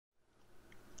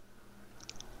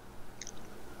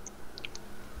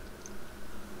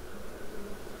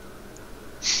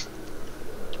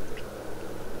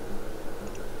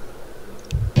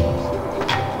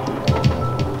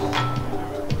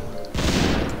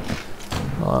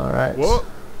Alright. What?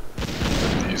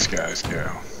 Let these guys go.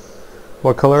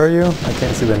 What color are you? I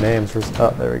can't see the names.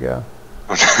 Oh, there we go.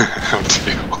 I'm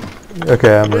teal.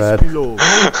 Okay, I'm red. Yes, my lord.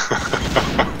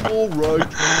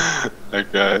 Alright.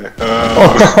 That guy.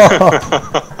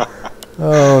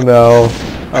 Oh no.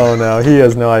 Oh no, he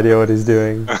has no idea what he's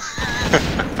doing.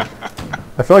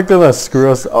 I feel like they're gonna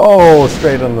screw us. Oh,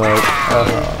 straight on the...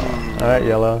 Alright,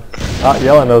 yellow. Ah,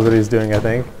 yellow knows what he's doing, I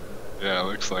think. Yeah,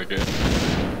 looks like it.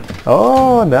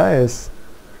 Oh, nice.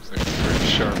 Looks like a pretty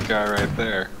sharp guy right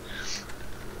there.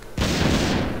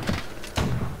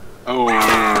 Oh.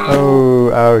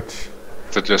 Oh, ouch.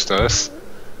 Is it just us?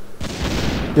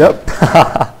 Yep.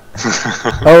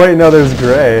 Oh wait, no, there's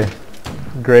Gray.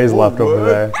 Gray's left over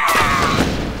there.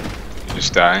 You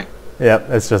just die? Yep,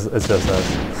 it's just us.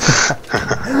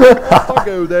 I'll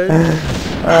go then.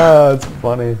 Oh, it's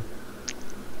funny.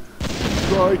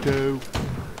 Righto.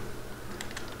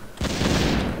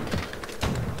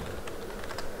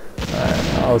 Alright,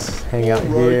 I'll just hang out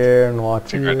here and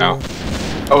watch you. Right now.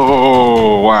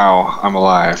 Oh wow, I'm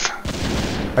alive.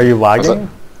 Are you lagging?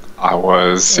 I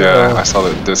was, yeah. Oh. I saw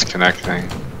the disconnect thing.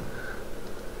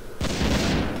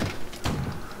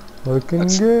 Looking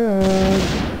That's- good.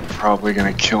 Probably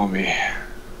gonna kill me.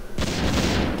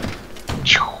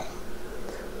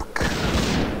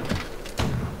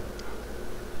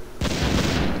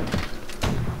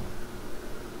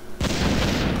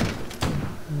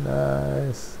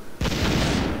 Nice.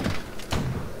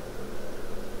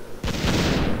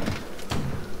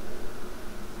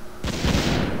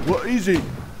 What is it?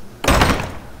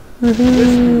 Yes, my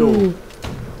lord.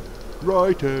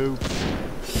 Righto.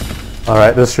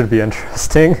 Alright, this should be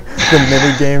interesting. The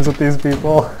mini games with these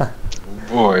people.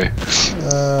 Boy.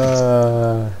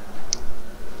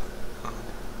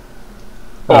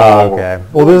 Oh, okay.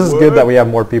 Well, this is good that we have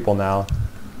more people now.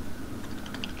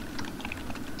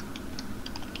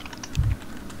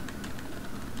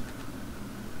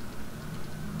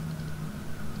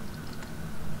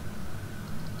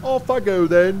 Off I go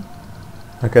then.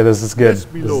 Okay, this is good. Yes,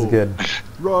 my This is lord. good.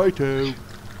 Righto.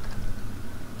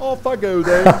 Off I go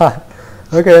then.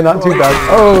 Okay, not too bad.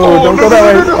 Oh, don't go that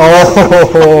way.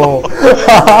 Oh!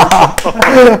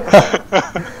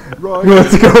 Right. Who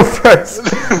wants to go first?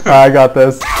 I got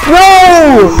this.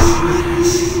 No!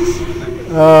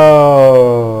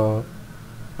 Oh.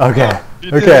 Okay.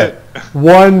 You did Okay. it.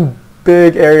 One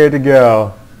big area to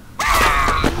go.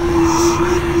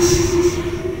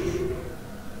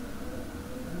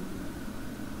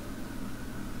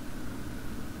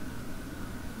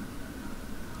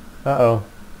 Uh-oh.